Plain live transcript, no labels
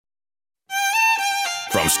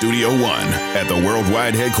Studio One at the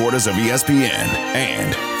worldwide headquarters of ESPN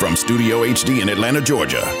and from Studio HD in Atlanta,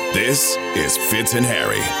 Georgia, this is Fitz and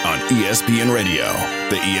Harry on ESPN Radio,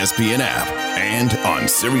 the ESPN app, and on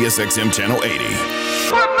SiriusXM Channel 80.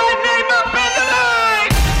 Put my name up in the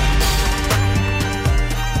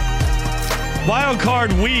line! Wild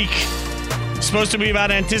Card Week. Supposed to be about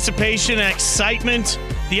anticipation and excitement,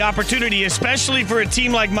 the opportunity, especially for a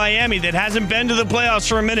team like Miami that hasn't been to the playoffs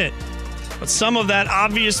for a minute. But some of that,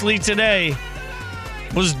 obviously, today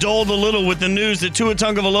was dulled a little with the news that Tua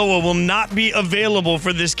Tagovailoa will not be available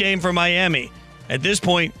for this game for Miami. At this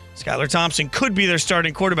point, Skylar Thompson could be their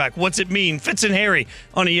starting quarterback. What's it mean? Fitz and Harry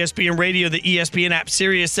on ESPN Radio, the ESPN app,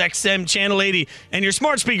 SiriusXM, Channel 80, and your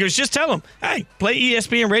smart speakers. Just tell them, hey, play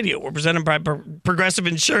ESPN Radio. We're presented by Progressive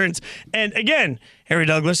Insurance. And again, Harry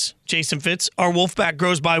Douglas, Jason Fitz, our Wolfpack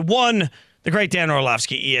grows by one. The great Dan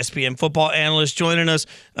Orlovsky, ESPN football analyst, joining us.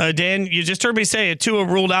 Dan, you just heard me say it. Tua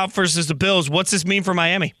ruled out versus the Bills. What's this mean for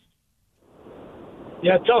Miami?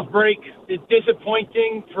 Yeah, tough break. It's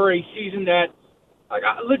disappointing for a season that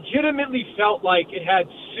I legitimately felt like it had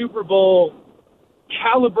Super Bowl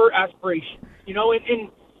caliber aspirations. You know, and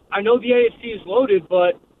I know the AFC is loaded,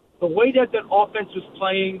 but the way that offense was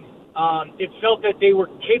playing, it felt that they were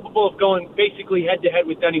capable of going basically head-to-head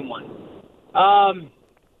with anyone.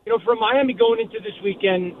 You know, for Miami going into this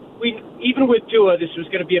weekend, even with Tua, this was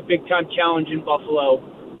going to be a big-time challenge in Buffalo.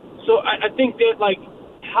 So I think that, like,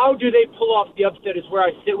 how do they pull off the upset is where I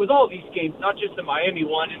sit with all these games, not just the Miami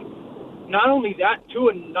one. And not only that,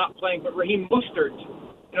 Tua not playing, but Raheem Mostert.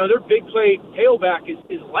 You know, their big play tailback is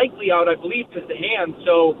likely out, I believe, because the hand.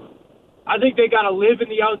 So I think they got to live in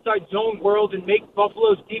the outside zone world and make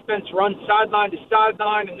Buffalo's defense run sideline to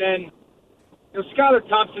sideline. And then, you know, Skylar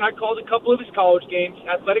Thompson, I called a couple of his college games.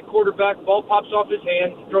 Athletic quarterback, ball pops off his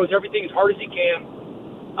hand, throws everything as hard as he can.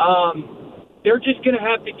 They're just going to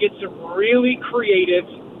have to get some really creative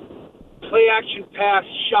play-action pass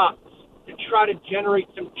shots to try to generate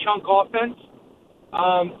some chunk offense,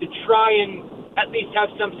 to try and at least have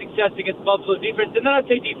some success against Buffalo defense. And then I'd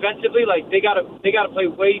say defensively, like they gotta play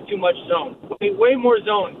way too much zone, way more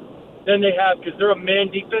zone than they have because they're a man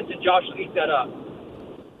defense and Josh will eat that up.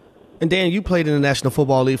 And Dan, you played in the National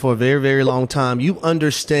Football League for a very, very long time. You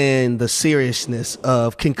understand the seriousness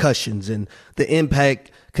of concussions and the impact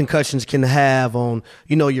concussions can have on,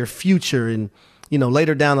 you know, your future and, you know,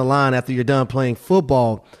 later down the line after you're done playing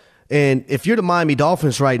football. And if you're the Miami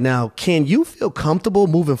Dolphins right now, can you feel comfortable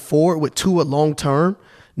moving forward with Tua long term,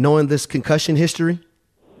 knowing this concussion history?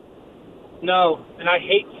 No, and I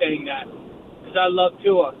hate saying that because I love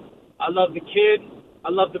Tua. I love the kid. I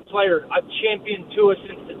love the player. I've championed Tua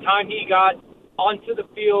since the time he got onto the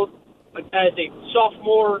field as a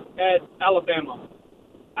sophomore at Alabama.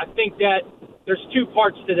 I think that there's two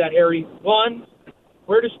parts to that, Harry. One,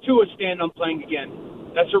 where does Tua stand on playing again?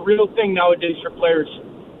 That's a real thing nowadays for players.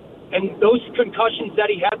 And those concussions that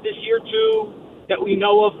he had this year, too, that we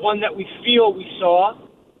know of, one that we feel we saw,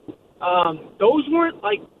 those weren't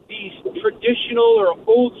like these traditional or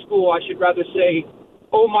old school, I should rather say,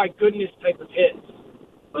 oh, my goodness type of hits.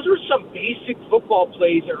 Those were some basic football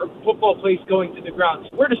plays or football plays going to the ground.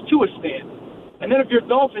 So where does Tua stand? And then if you're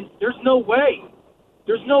Dolphins, there's no way.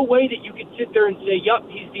 There's no way that you can sit there and say, yup,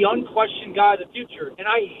 he's the unquestioned guy of the future. And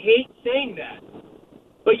I hate saying that.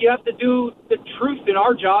 But you have to do the truth in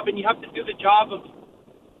our job, and you have to do the job of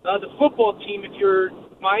the football team if you're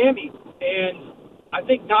Miami. And I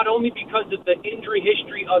think not only because of the injury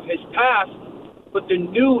history of his past, but the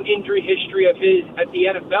new injury history of his at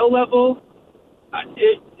the NFL level, I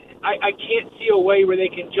can't see a way where they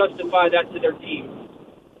can justify that to their team.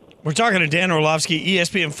 We're talking to Dan Orlovsky,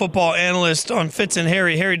 ESPN football analyst on Fitz and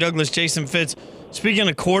Harry Douglas, Jason Fitz. Speaking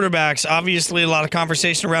of quarterbacks, obviously a lot of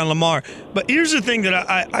conversation around Lamar. But here's the thing that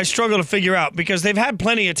I struggle to figure out because they've had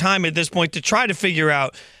plenty of time at this point to try to figure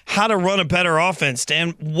out how to run a better offense.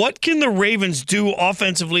 Dan, what can the Ravens do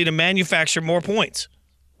offensively to manufacture more points?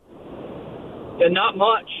 Yeah, not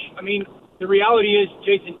much. I mean, the reality is,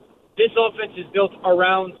 Jason, this offense is built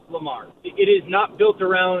around Lamar. It is not built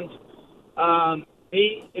around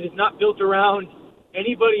me. It is not built around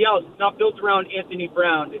anybody else. It's not built around Anthony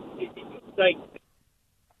Brown. It's like...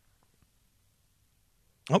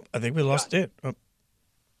 Oh, I think we lost it. Oh,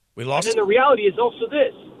 we lost it. And then the reality is also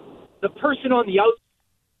this. The person on the outside,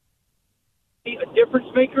 a difference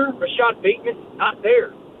maker, Rashad Bateman, not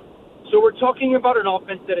there. So we're talking about an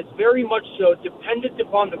offense that is very much so dependent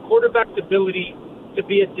upon the quarterback's ability to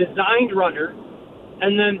be a designed runner,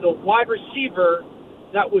 and then the wide receiver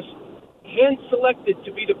that was hand-selected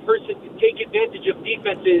to be the person to take advantage of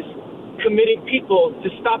defenses committing people to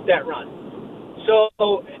stop that run.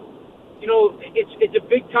 So it's a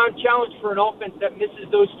big-time challenge for an offense that misses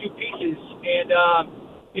those two pieces. And,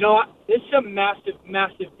 this is a massive,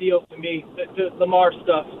 massive deal to me, the Lamar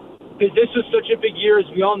stuff, because this was such a big year, as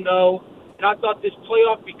we all know. And I thought this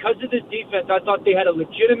playoff, because of this defense, I thought they had a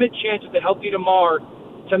legitimate chance with a healthy Lamar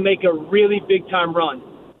to make a really big-time run.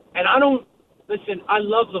 And I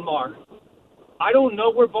love Lamar. I don't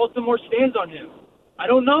know where Baltimore stands on him. I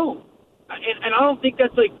don't know. And I don't think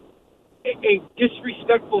that's like a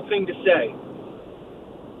disrespectful thing to say.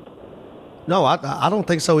 No, I don't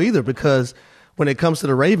think so either, because when it comes to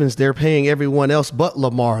the Ravens, they're paying everyone else but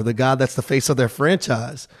Lamar, the guy that's the face of their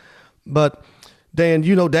franchise. But, Dan,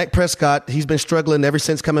 Dak Prescott, he's been struggling ever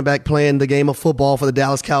since coming back playing the game of football for the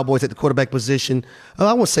Dallas Cowboys at the quarterback position.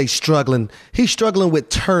 I won't say struggling. He's struggling with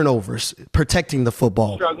turnovers, protecting the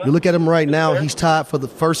football. You look at him right now, he's tied for the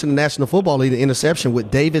first in the National Football League in interception with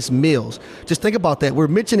Davis Mills. Just think about that. We're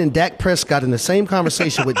mentioning Dak Prescott in the same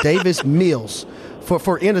conversation with Davis Mills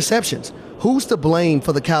for interceptions. Who's to blame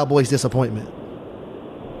for the Cowboys' disappointment?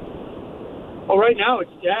 Well, right now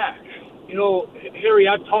it's Dak. Harry,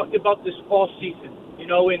 I've talked about this all season,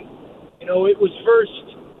 it was first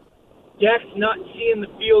Dak's not seeing the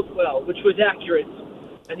field well, which was accurate.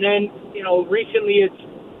 And then, recently it's,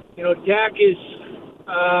 Dak is,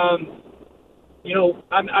 I've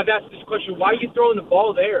asked this question, why are you throwing the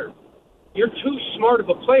ball there? You're too smart of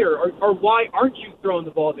a player, or why aren't you throwing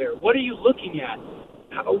the ball there? What are you looking at?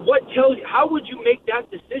 How would you make that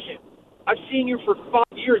decision? I've seen you for 5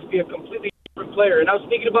 years be a completely different player. And I was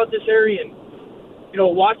thinking about this, Harry, and,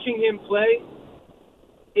 watching him play,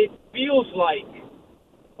 it feels like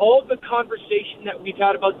all the conversation that we've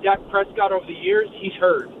had about Dak Prescott over the years, he's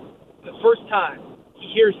heard. The first time, he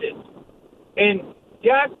hears it. And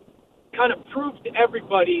Dak kind of proved to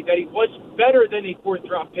everybody that he was better than a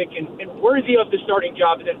fourth-round pick and worthy of the starting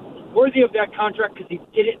job and then worthy of that contract because he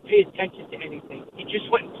didn't pay attention to anything. He just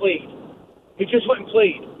went and played.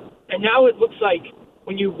 And now it looks like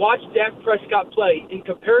when you watch Dak Prescott play, in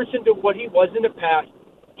comparison to what he was in the past,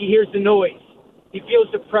 he hears the noise. He feels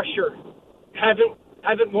the pressure.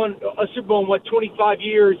 Haven't won a Super Bowl in, 25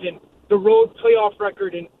 years, and the road playoff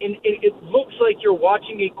record. And it looks like you're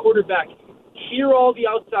watching a quarterback hear all the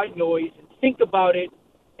outside noise and think about it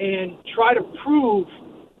and try to prove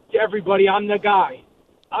to everybody, I'm the guy.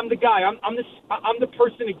 I'm the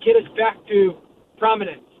person to get us back to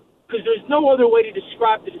prominence. Because there's no other way to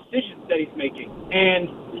describe the decisions that he's making. And,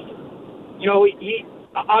 he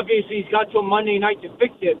obviously he's got till Monday night to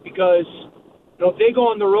fix it because, if they go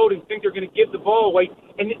on the road and think they're going to give the ball away.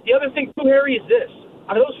 And the other thing, too, Harry, is this.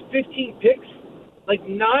 Out of those 15 picks, like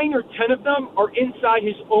 9 or 10 of them are inside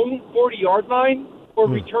his own 40-yard line or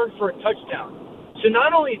returned for a touchdown. So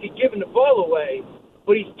not only is he giving the ball away,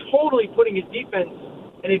 but he's totally putting his defense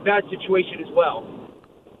in a bad situation as well.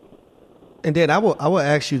 And Dan, I will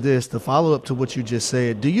ask you this to follow up to what you just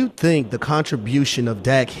said. Do you think the contribution of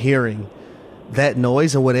Dak hearing that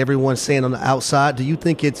noise and what everyone's saying on the outside, do you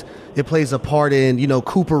think it plays a part in,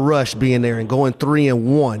 Cooper Rush being there and going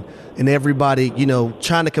 3-1 and everybody,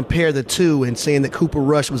 trying to compare the two and saying that Cooper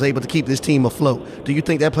Rush was able to keep this team afloat? Do you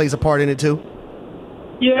think that plays a part in it too?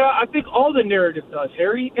 Yeah, I think all the narrative does,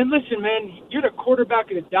 Harry. And listen, man, you're the quarterback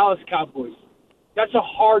of the Dallas Cowboys. That's a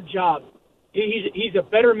hard job. He's a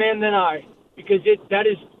better man than I because that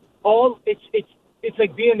is all. It's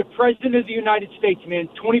like being the president of the United States, man.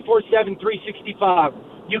 24/7, 365.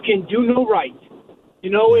 You can do no right,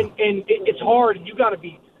 and it's hard. And you got to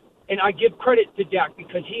be. And I give credit to Dak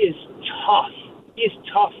because he is tough. He is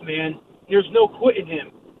tough, man. There's no quitting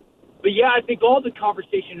him. But yeah, I think all the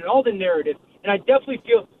conversation and all the narrative, and I definitely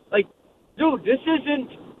feel like, dude, this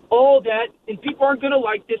isn't all that. And people aren't gonna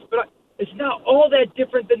like this, but it's not all that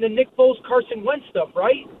different than the Nick Foles, Carson Wentz stuff,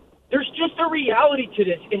 right? There's just a reality to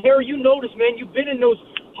this. And Harry, you notice, man, you've been in those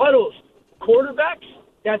huddles. Quarterbacks,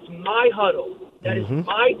 that's my huddle. That is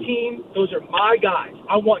my team. Those are my guys.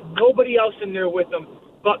 I want nobody else in there with them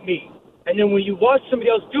but me. And then when you watch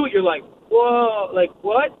somebody else do it, you're like, whoa, like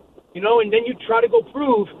what? And then you try to go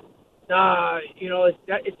prove,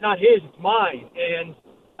 it's not his, it's mine. And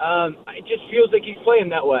it just feels like he's playing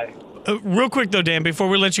that way. Real quick, though, Dan, before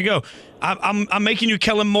we let you go, I'm making you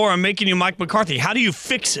Kellen Moore. I'm making you Mike McCarthy. How do you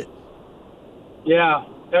fix it? Yeah,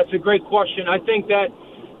 that's a great question. I think that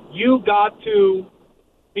you got to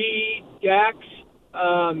be Dak's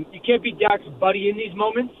you can't be Dak's buddy in these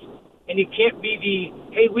moments, and you can't be the,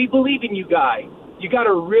 hey, we believe in you guy. You got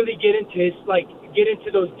to really get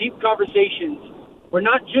into those deep conversations. We're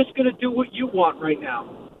not just going to do what you want right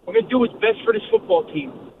now. We're going to do what's best for this football team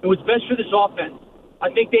and what's best for this offense. I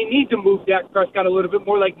think they need to move Dak Prescott a little bit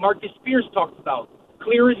more like Marcus Spears talked about.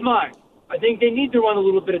 Clear his mind. I think they need to run a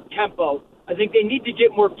little bit of tempo. I think they need to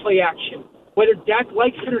get more play action, whether Dak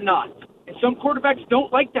likes it or not. And some quarterbacks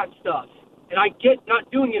don't like that stuff. And I get not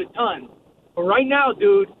doing it a ton. But right now,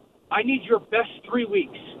 dude, I need your best 3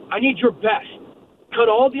 weeks. I need your best. Cut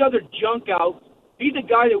all the other junk out. Be the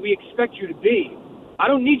guy that we expect you to be. I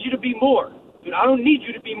don't need you to be more. Dude, I don't need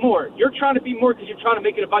you to be more. You're trying to be more because you're trying to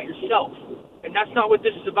make it about yourself. And that's not what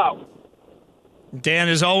this is about. Dan,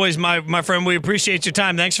 as always, my friend, we appreciate your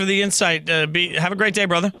time. Thanks for the insight. Have a great day,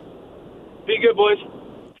 brother. Be good, boys.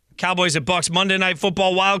 Cowboys at Bucks Monday Night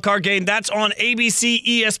Football wildcard game. That's on ABC,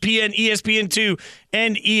 ESPN, ESPN2,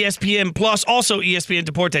 and ESPN Plus. Also ESPN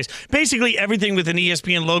Deportes. Basically everything with an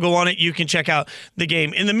ESPN logo on it, you can check out the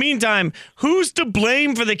game. In the meantime, who's to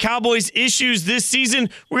blame for the Cowboys' issues this season?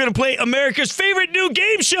 We're going to play America's favorite new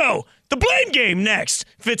game show, The Blame Game, next.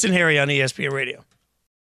 Fitz and Harry on ESPN Radio.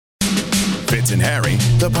 Fitz and Harry,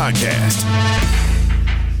 the podcast.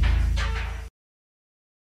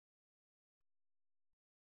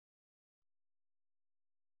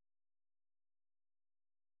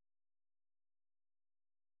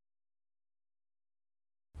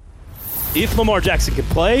 If Lamar Jackson can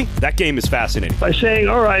play, that game is fascinating. By saying,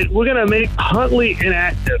 all right, we're going to make Huntley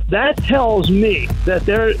inactive, that tells me that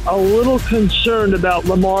they're a little concerned about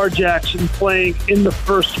Lamar Jackson playing in the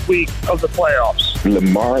first week of the playoffs.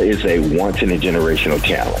 Lamar is a once-in-a-generational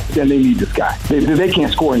talent. Then they need this guy. They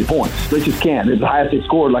can't score any points. They just can't. The highest they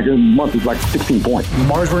scored like in a month is like 16 points.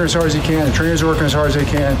 Lamar's working as hard as he can. The trainers are working as hard as they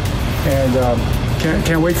can. And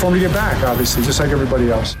can't wait for him to get back, obviously, just like everybody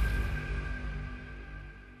else.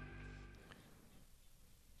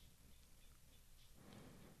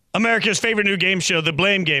 America's favorite new game show, The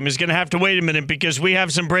Blame Game, is going to have to wait a minute because we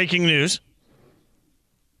have some breaking news.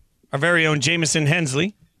 Our very own Jamison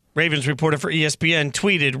Hensley, Ravens reporter for ESPN,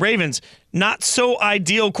 tweeted, Ravens, not so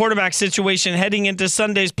ideal quarterback situation heading into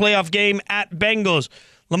Sunday's playoff game at Bengals.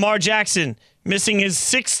 Lamar Jackson missing his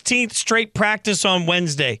 16th straight practice on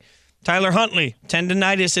Wednesday. Tyler Huntley,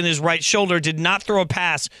 tendonitis in his right shoulder, did not throw a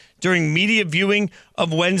pass during media viewing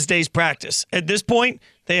of Wednesday's practice. At this point,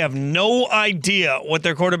 they have no idea what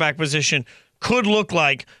their quarterback position could look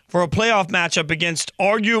like for a playoff matchup against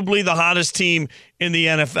arguably the hottest team in the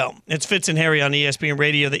NFL. It's Fitz and Harry on ESPN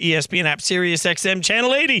Radio, the ESPN app, Sirius XM,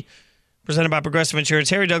 Channel 80. Presented by Progressive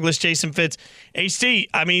Insurance. Harry Douglas, Jason Fitz. HT,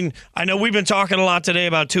 I know we've been talking a lot today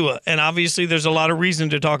about Tua, and obviously there's a lot of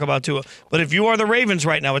reason to talk about Tua. But if you are the Ravens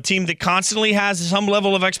right now, a team that constantly has some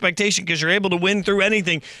level of expectation because you're able to win through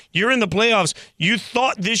anything, you're in the playoffs. You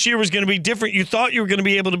thought this year was going to be different. You thought you were going to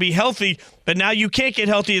be able to be healthy, but now you can't get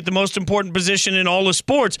healthy at the most important position in all of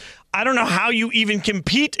sports. I don't know how you even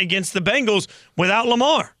compete against the Bengals without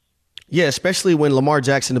Lamar. Yeah, especially when Lamar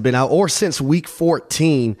Jackson has been out, or since week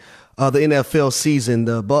 14 the NFL season,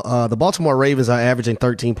 the Baltimore Ravens are averaging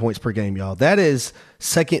 13 points per game, y'all. That is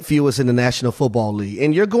second fewest in the National Football League.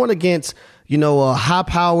 And you're going against, a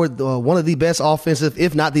high-powered, one of the best offensive,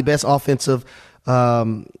 if not the best offensive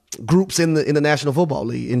groups in the National Football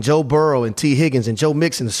League. And Joe Burrow and T. Higgins and Joe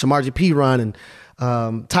Mixon and Samaje Perine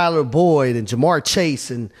and Tyler Boyd and Jamar Chase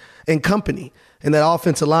and company. And that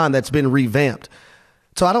offensive line that's been revamped.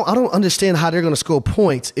 So I don't understand how they're going to score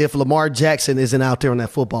points if Lamar Jackson isn't out there on that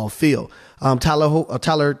football field. Tyler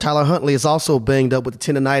Huntley is also banged up with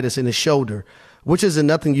the tendonitis in his shoulder, which is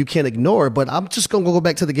nothing you can't ignore. But I'm just going to go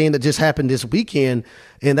back to the game that just happened this weekend,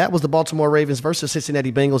 and that was the Baltimore Ravens versus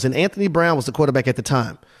Cincinnati Bengals, and Anthony Brown was the quarterback at the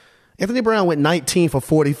time. Anthony Brown went 19 for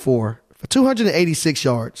 44 for 286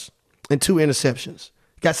 yards and 2 interceptions.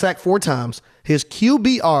 Got sacked 4 times. His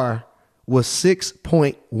QBR was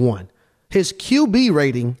 6.1. His QB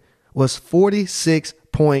rating was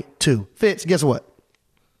 46.2. Fitz, guess what?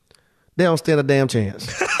 They don't stand a damn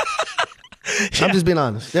chance. Yeah. I'm just being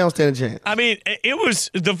honest. They don't stand a chance. It was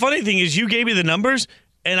the funny thing is you gave me the numbers,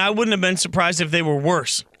 and I wouldn't have been surprised if they were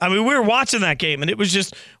worse. We were watching that game, and it was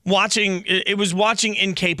just watching. It was watching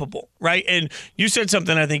incapable, right? And you said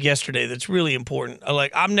something I think yesterday that's really important.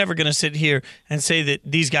 I'm never going to sit here and say that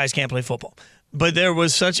these guys can't play football. But there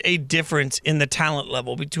was such a difference in the talent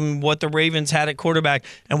level between what the Ravens had at quarterback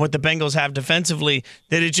and what the Bengals have defensively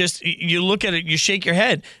that it just, you look at it, you shake your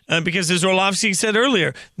head. Because as Orlovsky said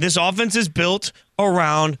earlier, this offense is built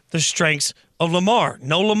around the strengths of Lamar.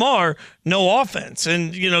 No Lamar, no offense.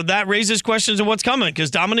 And, that raises questions of what's coming because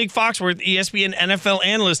Dominique Foxworth, ESPN NFL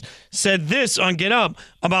analyst, said this on Get Up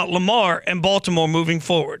about Lamar and Baltimore moving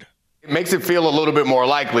forward. makes it feel a little bit more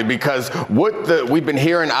likely, because what we've been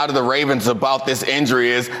hearing out of the Ravens about this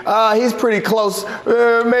injury is he's pretty close,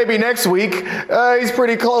 maybe next week. He's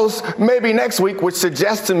pretty close, maybe next week, which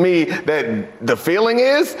suggests to me that the feeling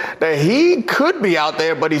is that he could be out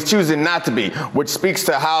there, but he's choosing not to be, which speaks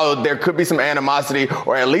to how there could be some animosity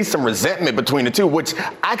or at least some resentment between the two, which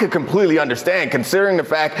I could completely understand, considering the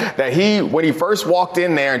fact that when he first walked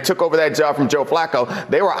in there and took over that job from Joe Flacco,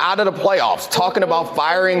 they were out of the playoffs, talking about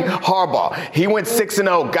firing Harbaugh. He went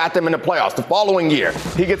 6-0, got them in the playoffs. The following year,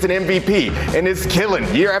 he gets an MVP and is killing.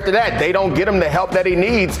 Year after that, they don't get him the help that he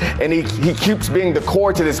needs, and he keeps being the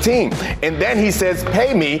core to this team. And then he says,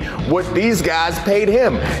 pay me what these guys paid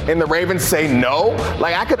him. And the Ravens say no.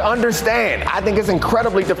 Like, I could understand. I think it's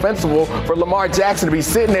incredibly defensible for Lamar Jackson to be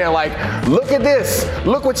sitting there like, look at this.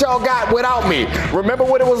 Look what y'all got without me. Remember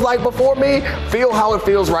what it was like before me? Feel how it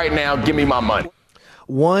feels right now. Give me my money.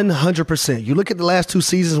 100%. You look at the last 2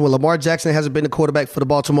 seasons when Lamar Jackson hasn't been the quarterback for the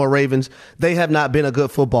Baltimore Ravens, they have not been a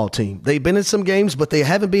good football team. They've been in some games, but they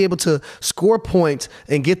haven't been able to score points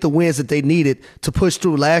and get the wins that they needed to push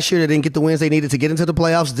through. Last year, they didn't get the wins they needed to get into the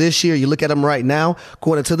playoffs. This year, you look at them right now,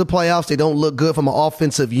 going into the playoffs, they don't look good from an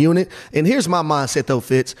offensive unit. And here's my mindset, though,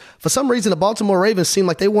 Fitz. For some reason, the Baltimore Ravens seem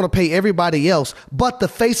like they want to pay everybody else but the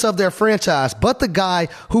face of their franchise, but the guy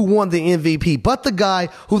who won the MVP, but the guy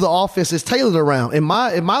who the offense is tailored around. And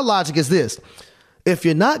my logic is this: if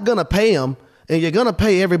you're not going to pay them and you're going to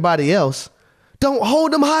pay everybody else, don't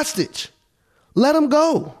hold them hostage. Let them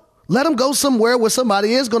go. Let him go somewhere where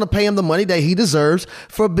somebody is going to pay him the money that he deserves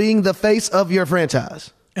for being the face of your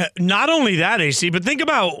franchise. Not only that, AC, but think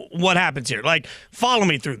about what happens here. Like, follow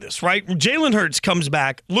me through this, right? Jalen Hurts comes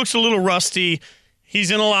back, looks a little rusty. He's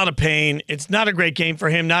in a lot of pain. It's not a great game for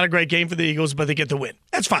him, not a great game for the Eagles, but they get the win.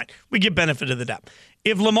 That's fine. We give benefit of the doubt.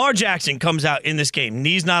 If Lamar Jackson comes out in this game,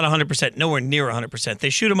 knee's not 100%, nowhere near 100%, they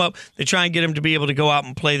shoot him up, they try and get him to be able to go out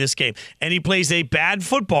and play this game, and he plays a bad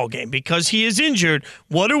football game because he is injured,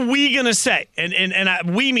 what are we going to say?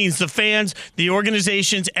 And we means the fans, the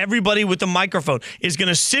organizations, everybody with the microphone is going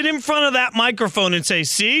to sit in front of that microphone and say,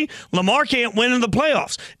 see, Lamar can't win in the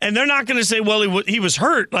playoffs. And they're not going to say, well, he was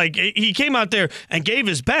hurt. Like, he came out there and gave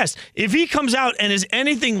his best. If he comes out and is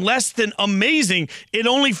anything less than amazing, it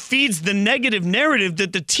only feeds the negative narrative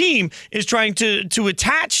that the team is trying to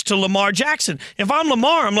attach to Lamar Jackson. If I'm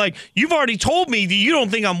Lamar, I'm like, you've already told me that you don't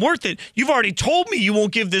think I'm worth it. You've already told me you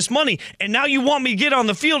won't give this money. And now you want me to get on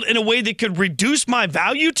the field in a way that could reduce my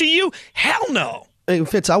value to you? Hell no. Hey,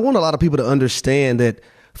 Fitz, I want a lot of people to understand that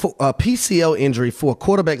for a PCL injury for a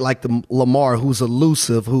quarterback like Lamar, who's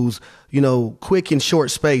elusive, who's, quick in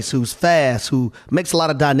short space, who's fast, who makes a lot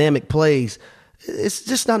of dynamic plays, it's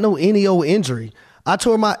just not no any old injury. I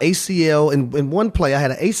tore my ACL in one play. I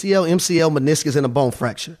had an ACL, MCL, meniscus, and a bone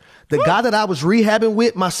fracture. The guy that I was rehabbing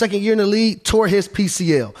with my second year in the league tore his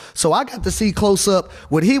PCL. So I got to see close up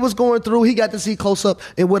what he was going through. He got to see close up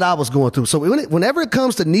and what I was going through. So whenever it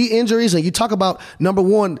comes to knee injuries and you talk about, number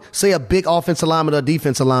one, say a big offensive lineman or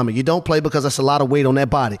defensive lineman, you don't play because that's a lot of weight on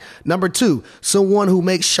that body. Number two, someone who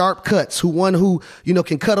makes sharp cuts, who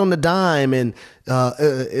can cut on the dime and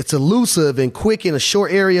it's elusive and quick in a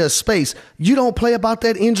short area of space. You don't play about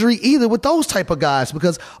that injury either with those type of guys,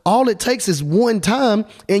 because all it takes is one time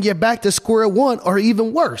and you're back to square one or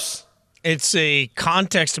even worse. It's a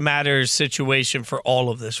context matters situation for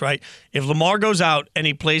all of this, right? If Lamar goes out and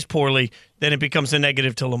he plays poorly, then it becomes a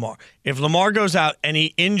negative to Lamar. If Lamar goes out and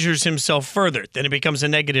he injures himself further, then it becomes a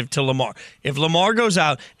negative to Lamar. If Lamar goes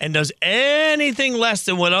out and does anything less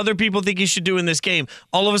than what other people think he should do in this game,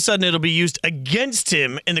 all of a sudden it'll be used against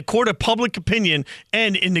him in the court of public opinion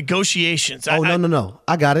and in negotiations. No.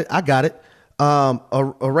 I got it. A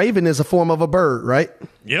raven is a form of a bird, right?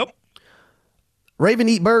 Yep. Raven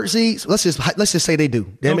eat bird seeds? Let's just say they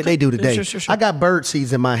do. Damn it, they do today. Sure. I got bird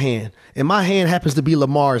seeds in my hand, and my hand happens to be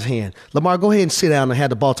Lamar's hand. Lamar, go ahead and sit down and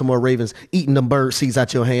have the Baltimore Ravens eating them bird seeds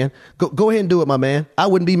out your hand. Go ahead and do it, my man. I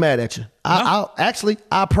wouldn't be mad at you. I'll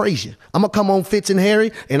praise you. I'm going to come on Fitz and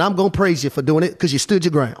Harry, and I'm going to praise you for doing it because you stood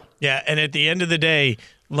your ground. Yeah, and at the end of the day,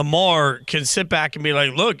 Lamar can sit back and be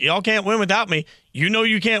like, look, y'all can't win without me. You know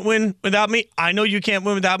you can't win without me. I know you can't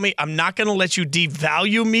win without me. I'm not going to let you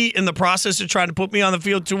devalue me in the process of trying to put me on the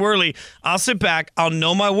field too early. I'll sit back. I'll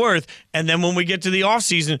know my worth. And then when we get to the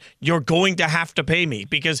offseason, you're going to have to pay me,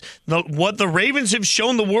 because what the Ravens have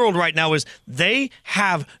shown the world right now is they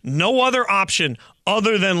have no other option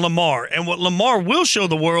other than Lamar. And what Lamar will show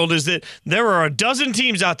the world is that there are a dozen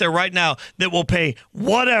teams out there right now that will pay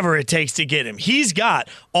whatever it takes to get him. He's got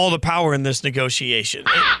all the power in this negotiation.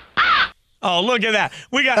 Oh, look at that.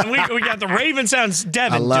 We got the Raven sounds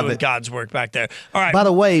Devin doing God's work back there. All right. By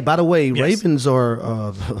the way, Yes. Ravens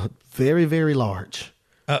are very, very large.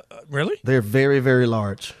 Really? They're very, very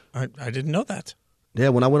large. I didn't know that. Yeah,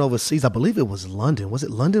 when I went overseas, I believe it was London. Was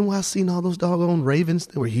it London where I seen all those doggone Ravens?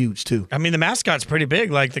 They were huge, too. I mean, the mascot's pretty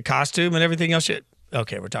big, like the costume and everything else.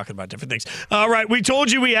 Okay, we're talking about different things. All right, we told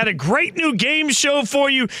you we had a great new game show for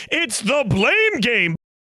you. It's the Blame Game.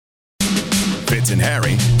 Fitz and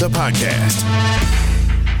Harry, the podcast.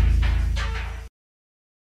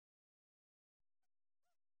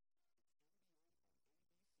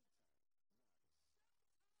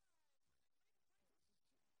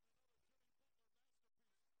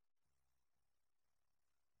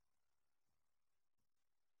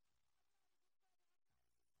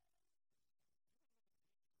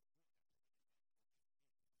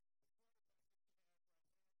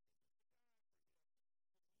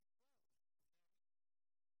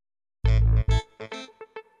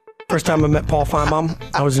 First time I met Paul Feinbaum,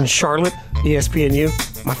 I was in Charlotte,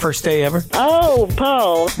 ESPNU, my first day ever. Oh,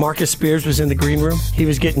 Paul. Marcus Spears was in the green room. He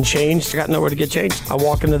was getting changed. I got nowhere to get changed. I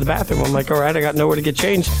walk into the bathroom. I'm like, all right, I got nowhere to get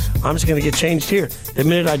changed. I'm just going to get changed here. The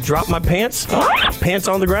minute I drop my pants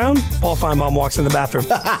on the ground, Paul Feinbaum walks in the bathroom.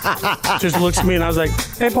 Just looks at me and I was like,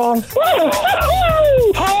 hey, Paul.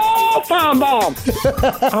 Paul Feinbaum.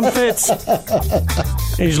 I'm Fitz.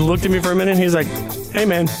 And he just looked at me for a minute and he's like, hey,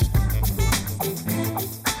 man.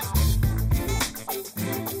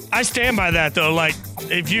 I stand by that though. Like,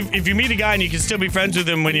 if you meet a guy and you can still be friends with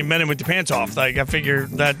him when you met him with your pants off, like I figure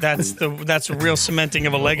that's a real cementing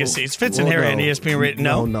of a legacy. It's Fitz and Harry on ESPN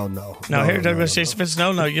Radio. No. Harry Douglas, Jason Fitz.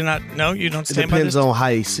 No, you're not. No, you don't stand by this. It depends on how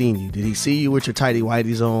he's seen you. Did he see you with your tighty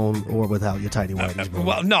whities on or without your tighty whities on?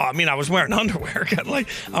 Well, no. I mean, I was wearing underwear. Like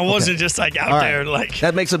I wasn't just like out there. Like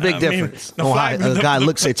that makes a big difference. On how a guy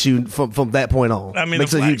looks at you from that point on. I mean,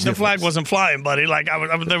 the flag wasn't flying, buddy. Like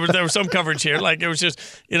there was some coverage here. Like it was just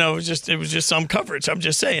it was just some coverage. I'm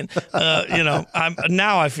just saying.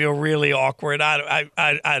 Now I feel really awkward.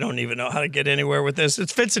 I don't even know how to get anywhere with this.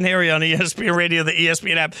 It's Fitz and Harry on ESPN Radio, the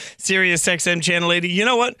ESPN app, Sirius XM Channel 80. You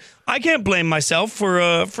know what? I can't blame myself for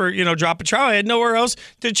drop a trow. I had nowhere else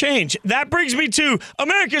to change. That brings me to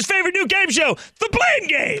America's favorite new game show, The Blame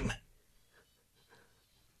Game.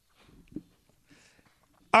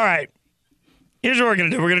 All right. Here's what we're going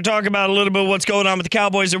to do. We're going to talk about a little bit of what's going on with the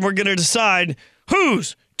Cowboys, and we're going to decide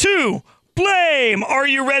who's to blame. Are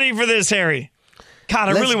you ready for this, Harry? God,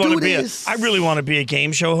 I really want to be a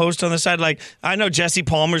game show host on the side. Like, I know Jesse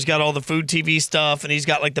Palmer's got all the food TV stuff, and he's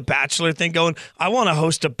got like the Bachelor thing going. I want to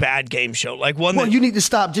host a bad game show, like one. Well, you need to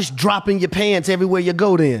stop just dropping your pants everywhere you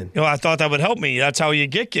go. Then, I thought that would help me. That's how you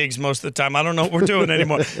get gigs most of the time. I don't know what we're doing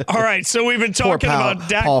anymore. All right, so we've been talking about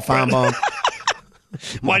Dak. Paul Feinbaum.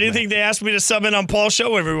 Why do you think they asked me to sub in on Paul's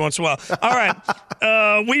show every once in a while? All right.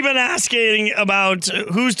 We've been asking about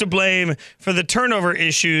who's to blame for the turnover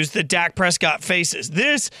issues that Dak Prescott faces.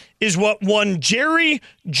 This is what one Jerry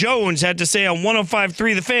Jones had to say on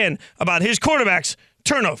 105.3 The Fan about his quarterback's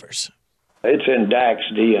turnovers. It's in Dak's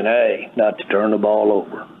DNA not to turn the ball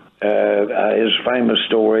over. His famous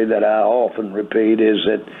story that I often repeat is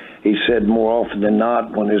that he said more often than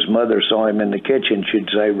not when his mother saw him in the kitchen, she'd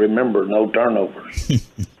say, remember, no turnovers.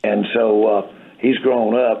 And so he's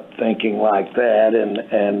grown up thinking like that.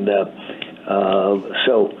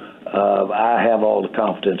 So I have all the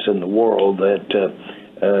confidence in the world that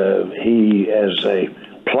he, as a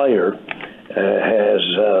player, has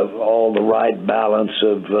all the right balance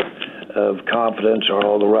of confidence or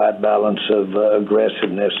all the right balance of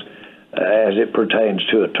aggressiveness as it pertains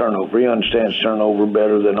to a turnover. He understands turnover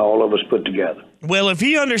better than all of us put together. Well, if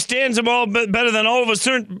he understands them all better than all of us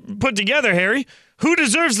put together, Harry, who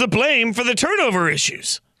deserves the blame for the turnover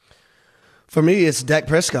issues? For me, it's Dak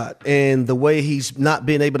Prescott and the way he's not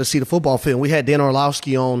been able to see the football field. We had Dan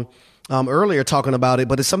Orlovsky on earlier talking about it,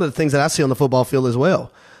 but it's some of the things that I see on the football field as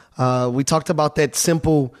well. We talked about that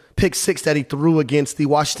simple pick six that he threw against the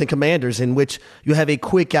Washington Commanders, in which you have a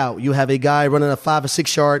quick out. You have a guy running a 5 or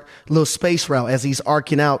 6 yard little space route as he's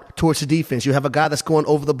arcing out towards the defense. You have a guy that's going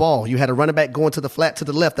over the ball. You had a running back going to the flat to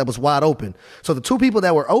the left that was wide open. So the two people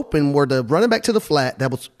that were open were the running back to the flat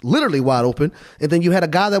that was literally wide open, and then you had a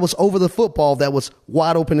guy that was over the football that was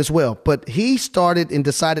wide open as well. But he started and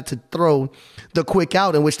decided to throw the quick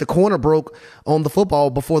out, in which the corner broke on the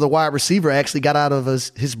football before the wide receiver actually got out of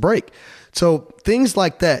his break. So things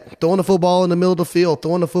like that, throwing the football in the middle of the field,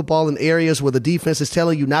 throwing the football in areas where the defense is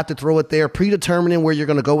telling you not to throw it there, predetermining where you're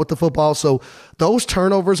going to go with the football. So those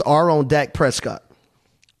turnovers are on Dak Prescott.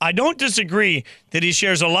 I don't disagree that he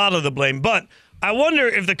shares a lot of the blame, but I wonder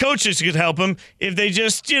if the coaches could help him if they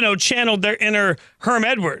just, channeled their inner Herm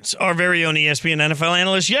Edwards, our very own ESPN NFL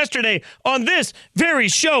analyst, yesterday on this very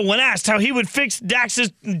show when asked how he would fix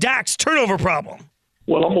Dak's turnover problem.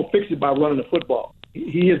 Well, I'm gonna fix it by running the football.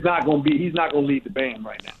 He's not gonna lead the band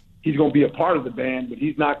right now. He's gonna be a part of the band, but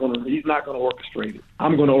he's not gonna orchestrate it.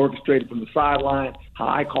 I'm gonna orchestrate it from the sideline, how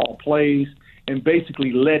I call plays, and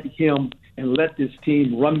basically let him and let this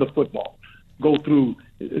team run the football. Go through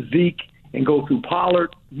Zeke and go through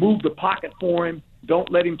Pollard, move the pocket for him. Don't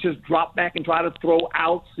let him just drop back and try to throw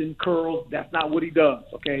outs and curls. That's not what he does,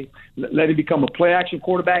 okay? Let him become a play-action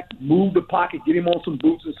quarterback, move the pocket, get him on some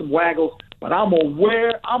boots and some waggles. But I'm gonna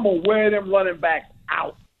wear them running backs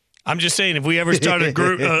out. I'm just saying, if we ever start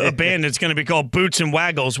a band that's going to be called Boots and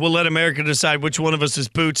Waggles, we'll let America decide which one of us is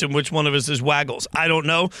Boots and which one of us is Waggles. I don't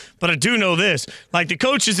know, but I do know this. Like, the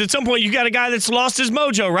coaches, at some point, you got a guy that's lost his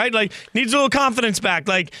mojo, right? Like, needs a little confidence back.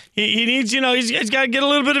 Like, he needs, he's got to get a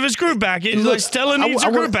little bit of his groove back. Like, Stella needs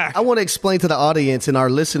her groove back. I want to explain to the audience and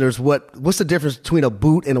our listeners what's the difference between a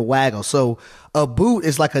boot and a waggle. So, a boot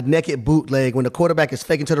is like a naked bootleg when the quarterback is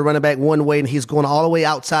faking to the running back one way and he's going all the way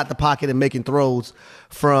outside the pocket and making throws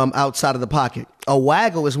from outside of the pocket. A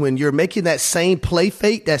waggle is when you're making that same play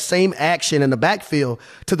fake, that same action in the backfield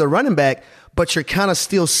to the running back, but you're kind of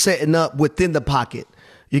still setting up within the pocket.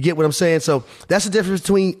 You get what I'm saying? So that's the difference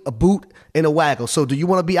between a boot and a waggle. So do you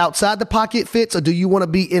want to be outside the pocket, Fitz, or do you want to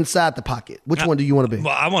be inside the pocket? Which one do you want to be?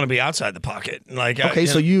 Well, I want to be outside the pocket.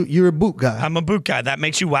 So you're a boot guy. I'm a boot guy. That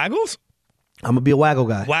makes you Waggles? I'm going to be a waggle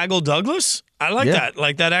guy. Waggle Douglas? I like that.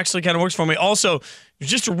 Like, that actually kind of works for me. Also,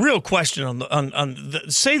 just a real question on the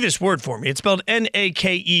say this word for me. It's spelled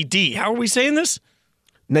N-A-K-E-D. How are we saying this?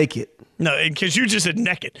 Naked. No, because you just said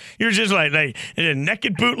naked. You're just like a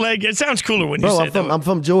naked bootleg. It sounds cooler when you say that. I'm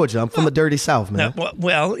from Georgia. I'm from the dirty South, man.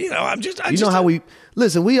 Well,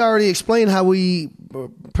 we already explained how we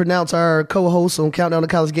pronounce our co-host on Countdown to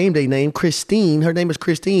College Game Day name, Christine. Her name is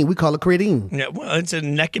Christine. We call her Credine. Yeah, well, it's a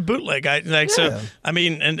naked bootleg. So, I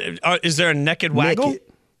mean, is there a naked waggle? Naked.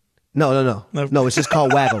 No, it's just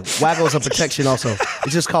called waggle. Waggle is a protection also.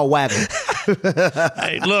 It's just called waggle.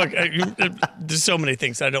 Hey, look, there's so many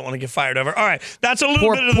things I don't want to get fired over. All right, that's a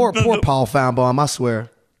little bit of poor Paul Feinbaum, I swear.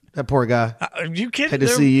 That poor guy. Are you kidding? Had to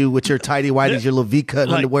see you with your tighty whities, your little V-cut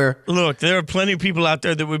underwear. Look, there are plenty of people out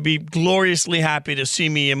there that would be gloriously happy to see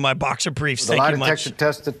me in my boxer briefs. The lie detector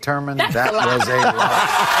test determined that was a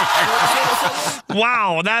lie.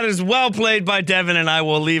 Wow, that is well played by Devin, and I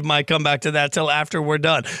will leave my comeback to that till after we're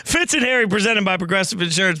done. Fitz and Harry, presented by Progressive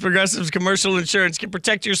Insurance. Progressive's commercial insurance can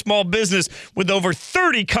protect your small business with over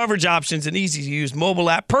 30 coverage options, an easy-to-use mobile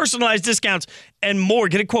app, personalized discounts, and more.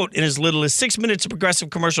 Get a quote in as little as 6 minutes at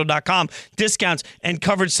progressivecommercial.com. Discounts and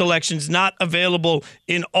coverage selections not available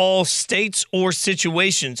in all states or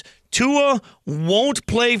situations. Tua won't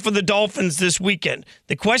play for the Dolphins this weekend.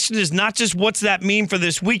 The question is not just what's that mean for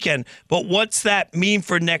this weekend, but what's that mean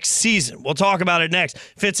for next season? We'll talk about it next.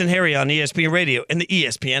 Fitz and Harry on ESPN Radio and the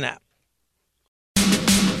ESPN app.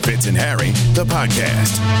 Fitz and Harry, the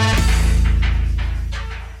podcast.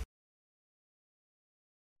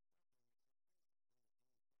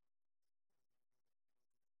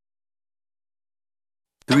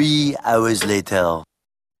 Three hours later.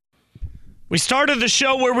 We started the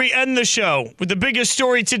show where we end the show with the biggest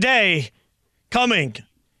story today coming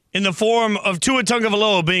in the form of Tua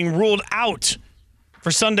Tagovailoa being ruled out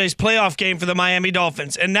for Sunday's playoff game for the Miami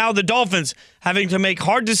Dolphins. And now the Dolphins having to make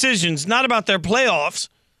hard decisions, not about their playoffs,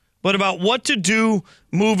 but about what to do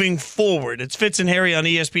moving forward. It's Fitz and Harry on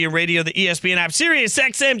ESPN Radio, the ESPN app, Sirius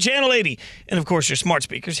XM Channel 80, and of course your smart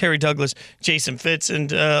speakers, Harry Douglas, Jason Fitz,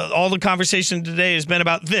 and all the conversation today has been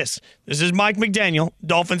about this. This is Mike McDaniel,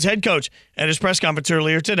 Dolphins head coach, at his press conference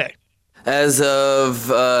earlier today. As of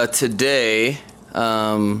today,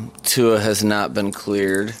 Tua has not been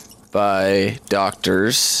cleared by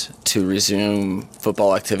doctors to resume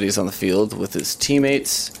football activities on the field with his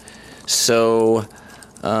teammates. So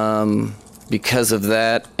because of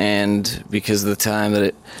that and because of the time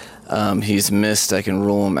that he's missed, I can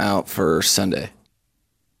rule him out for Sunday.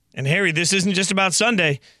 And Harry, this isn't just about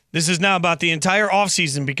Sunday. This is now about the entire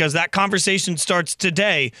offseason because that conversation starts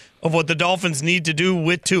today of what the Dolphins need to do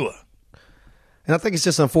with Tua. And I think it's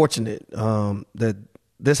just unfortunate that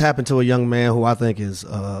this happened to a young man who I think is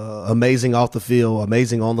amazing off the field,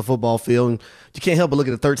 amazing on the football field. And you can't help but look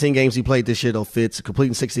at the 13 games he played this year, though, Fitz,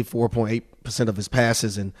 completing 64.8% of his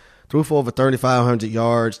passes and threw for over 3,500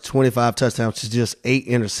 yards, 25 touchdowns, just 8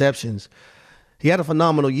 interceptions. He had a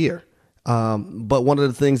phenomenal year. But one of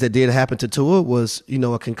the things that did happen to Tua was,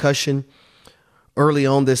 a concussion early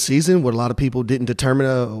on this season where a lot of people didn't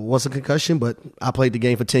determine was a concussion, but I played the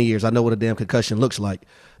game for 10 years. I know what a damn concussion looks like.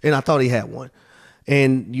 And I thought he had one.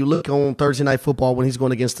 And you look on Thursday Night Football when he's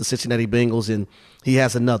going against the Cincinnati Bengals and he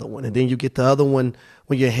has another one. And then you get the other one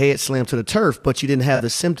when your head slammed to the turf, but you didn't have the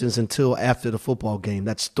symptoms until after the football game.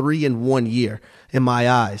 That's 3 in 1 year in my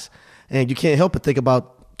eyes. And you can't help but think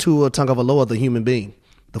about Tua Tagovailoa, the human being,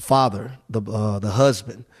 the father, the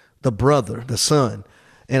husband, the brother, the son.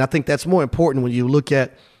 And I think that's more important when you look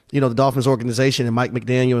at, the Dolphins organization and Mike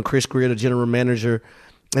McDaniel and Chris Greer, the general manager,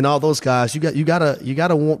 and all those guys. You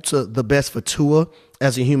gotta want the best for Tua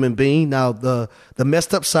as a human being. Now the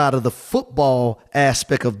messed up side of the football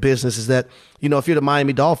aspect of business is that, if you're the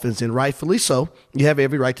Miami Dolphins, and rightfully so, you have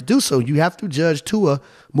every right to do so. You have to judge Tua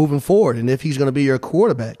moving forward and if he's going to be your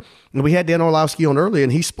quarterback. And we had Dan Orlovsky on earlier,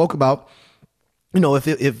 and he spoke about,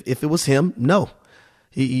 if it was him, no.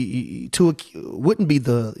 Tua wouldn't be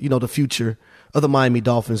the future of the Miami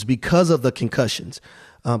Dolphins because of the concussions.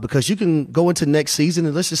 Because you can go into next season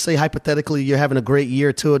and let's just say hypothetically you're having a great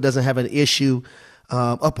year. Tua doesn't have an issue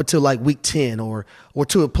up until like week 10 or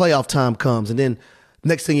Tua playoff time comes, and then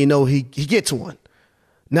next thing you know he gets one.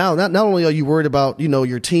 Now not only are you worried about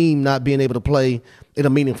your team not being able to play in a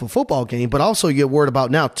meaningful football game, but also you're worried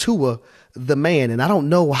about now Tua the man. And I don't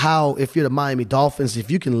know how, if you're the Miami Dolphins, if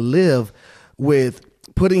you can live with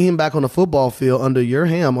putting him back on the football field under your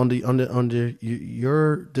ham, under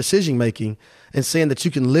your decision making, and saying that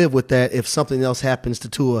you can live with that if something else happens to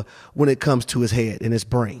Tua when it comes to his head and his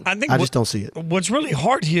brain. I just don't see it. What's really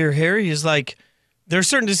hard here, Harry, is like there are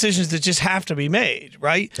certain decisions that just have to be made,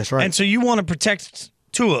 right? That's right. And so you want to protect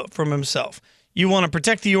Tua from himself. You want to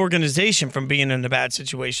protect the organization from being in a bad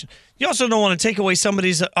situation. You also don't want to take away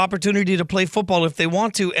somebody's opportunity to play football if they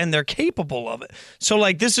want to and they're capable of it.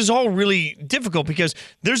 So, this is all really difficult because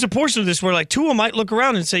there's a portion of this where, Tua might look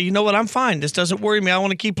around and say, you know what, I'm fine. This doesn't worry me. I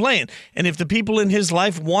want to keep playing. And if the people in his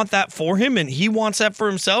life want that for him and he wants that for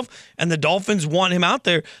himself and the Dolphins want him out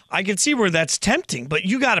there, I can see where that's tempting. But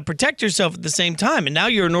you got to protect yourself at the same time. And now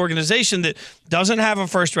you're an organization that doesn't have a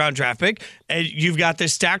first-round draft pick, and you've got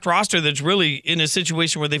this stacked roster that's really in a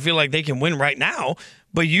situation where they feel like they can win right now,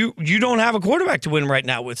 but you don't have a quarterback to win right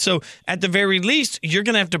now with. So at the very least, you're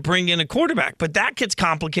going to have to bring in a quarterback. But that gets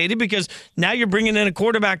complicated because now you're bringing in a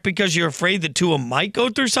quarterback because you're afraid that Tua might go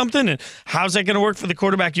through something. And how's that going to work for the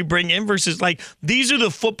quarterback you bring in versus these are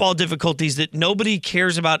the football difficulties that nobody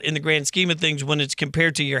cares about in the grand scheme of things when it's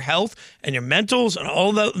compared to your health and your mentals and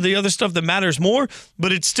all the other stuff that matters more.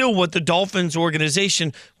 But it's still what the Dolphins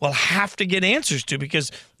organization will have to get answers to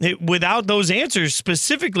because without those answers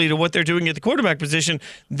specifically to what they're doing at the quarterback position,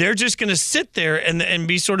 they're just going to sit there and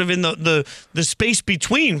be sort of in the space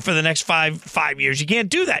between for the next five years. You can't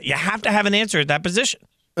do that. You have to have an answer at that position.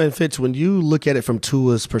 And Fitz, when you look at it from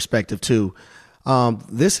Tua's perspective too,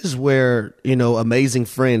 this is where amazing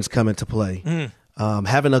friends come into play.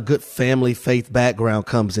 Having a good family faith background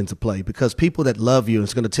comes into play because people that love you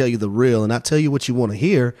is going to tell you the real and not tell you what you want to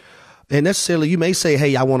hear. And necessarily, you may say,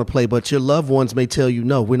 hey, I want to play, but your loved ones may tell you,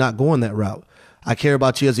 no, we're not going that route. I care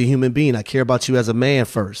about you as a human being. I care about you as a man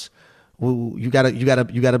first. You got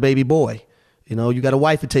a baby boy. You got a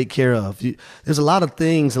wife to take care of. There's a lot of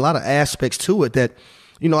things, a lot of aspects to it that,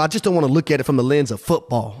 I just don't want to look at it from the lens of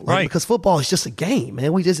football. Right? Because football is just a game,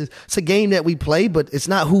 man. It's a game that we play, but it's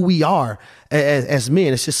not who we are as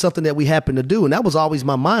men. It's just something that we happen to do. And that was always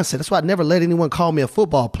my mindset. That's why I never let anyone call me a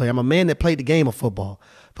football player. I'm a man that played the game of football.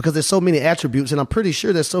 Because there's so many attributes, and I'm pretty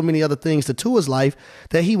sure there's so many other things to Tua's life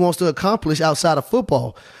that he wants to accomplish outside of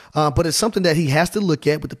football. But it's something that he has to look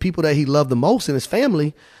at with the people that he loved the most in his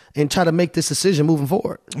family and try to make this decision moving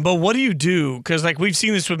forward. But what do you do? Because we've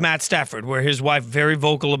seen this with Matt Stafford, where his wife very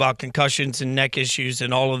vocal about concussions and neck issues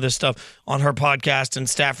and all of this stuff on her podcast, and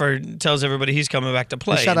Stafford tells everybody he's coming back to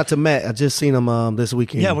play. And shout out to Matt. I just seen him this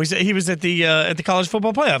weekend. Yeah, he was at the college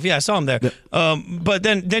football playoff. Yeah, I saw him there. Yep. But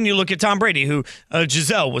then you look at Tom Brady, who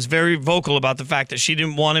Giselle was very vocal about the fact that she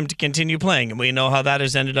didn't want him to continue playing, and we know how that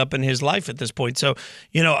has ended up in his life at this point. So,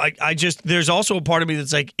 I just there's also a part of me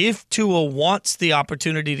that's like, if Tua wants the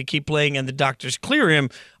opportunity to keep playing and the doctors clear him,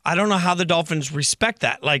 I don't know how the Dolphins respect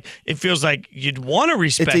that. It feels like you'd want to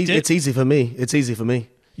respect it. It's easy for me.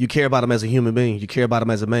 You care about him as a human being. You care about him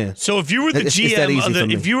as a man. So if you were the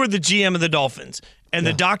if you were the GM of the Dolphins and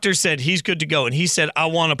the doctor said he's good to go and he said, I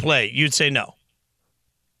want to play, you'd say no.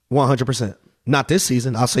 100%. Not this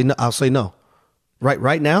season. I'll say no.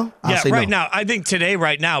 Right now? I'll say right no. now. I think today,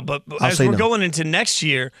 right now. But as we're going into next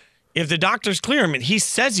year, if the doctors clear him and he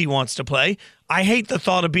says he wants to play, I hate the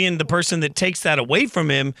thought of being the person that takes that away from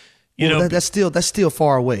him. That's still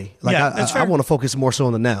far away. I want to focus more so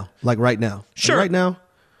on the now, right now. Sure. Right now,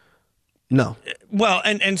 No. Well,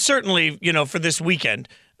 and certainly, for this weekend,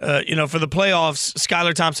 for the playoffs,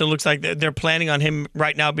 Skylar Thompson looks like they're planning on him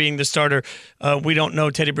right now being the starter. We don't know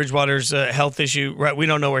Teddy Bridgewater's health issue. Right? We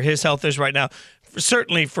don't know where his health is right now.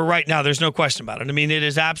 Certainly, for right now, there's no question about it. I mean, it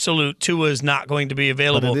is absolute. Tua is not going to be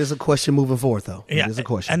available. But it is a question moving forward, though. Yeah, it is a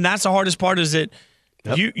question. And that's the hardest part is that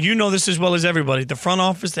you know this as well as everybody. The front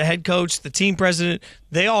office, the head coach, the team president,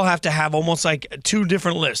 they all have to have almost like two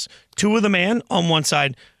different lists. Tua the man on one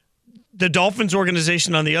side, the Dolphins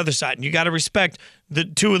organization on the other side. And you got to respect the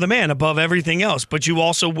Tua the man above everything else. But you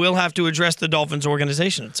also will have to address the Dolphins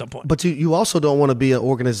organization at some point. But you also don't want to be an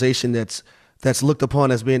organization that's looked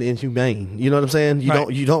upon as being inhumane. You know what I'm saying?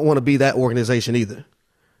 You don't want to be that organization either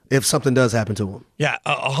if something does happen to them. Yeah,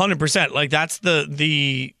 100%. Like, that's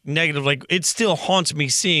the negative. Like, it still haunts me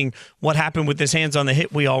seeing what happened with his hands on the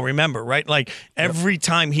hit we all remember, right? Like, every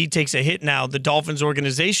time he takes a hit now, the Dolphins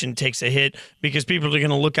organization takes a hit because people are going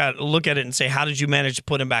to look at it and say, how did you manage to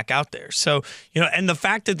put him back out there? So, and the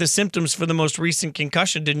fact that the symptoms for the most recent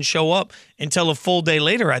concussion didn't show up until a full day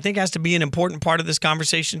later, I think has to be an important part of this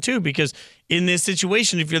conversation too, because in this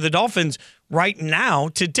situation, if you're the Dolphins right now,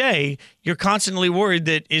 today, you're constantly worried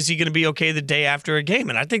that is he going to be okay the day after a game?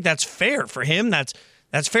 And I think that's fair for him. That's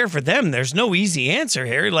fair for them. There's no easy answer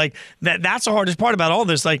here. Like that's the hardest part about all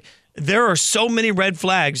this. Like there are so many red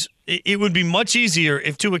flags. It would be much easier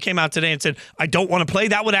if Tua came out today and said, I don't want to play.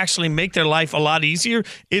 That would actually make their life a lot easier.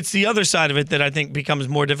 It's the other side of it that I think becomes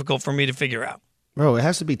more difficult for me to figure out. Bro, it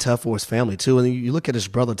has to be tough for his family, too. And you look at his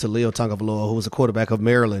brother, Talio Tagovailoa, who was a quarterback of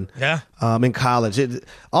Maryland in college.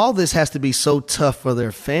 All this has to be so tough for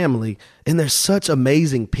their family, and they're such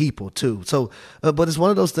amazing people, too. So, but it's one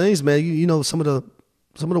of those things, man. You know, some of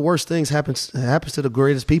the worst things happens to the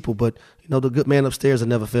greatest people, but the good man upstairs will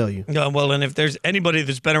never fail you. No, well, and if there's anybody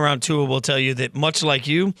that's been around Tua will tell you that much like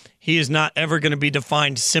you, he is not ever going to be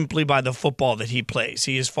defined simply by the football that he plays.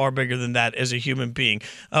 He is far bigger than that as a human being.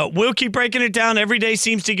 We'll keep breaking it down. Every day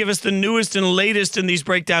seems to give us the newest and latest in these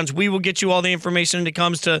breakdowns. We will get you all the information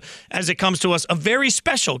as it comes to us. A very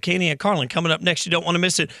special Caney and Carlin coming up next. You don't want to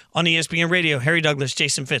miss it on ESPN Radio. Harry Douglas,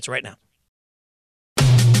 Jason Fitz right now.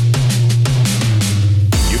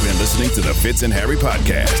 Listening to the Fitz and Harry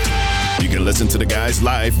podcast. You can listen to the guys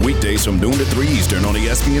live weekdays from noon to 3 Eastern on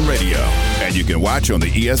ESPN Radio, and you can watch on the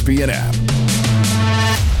ESPN app.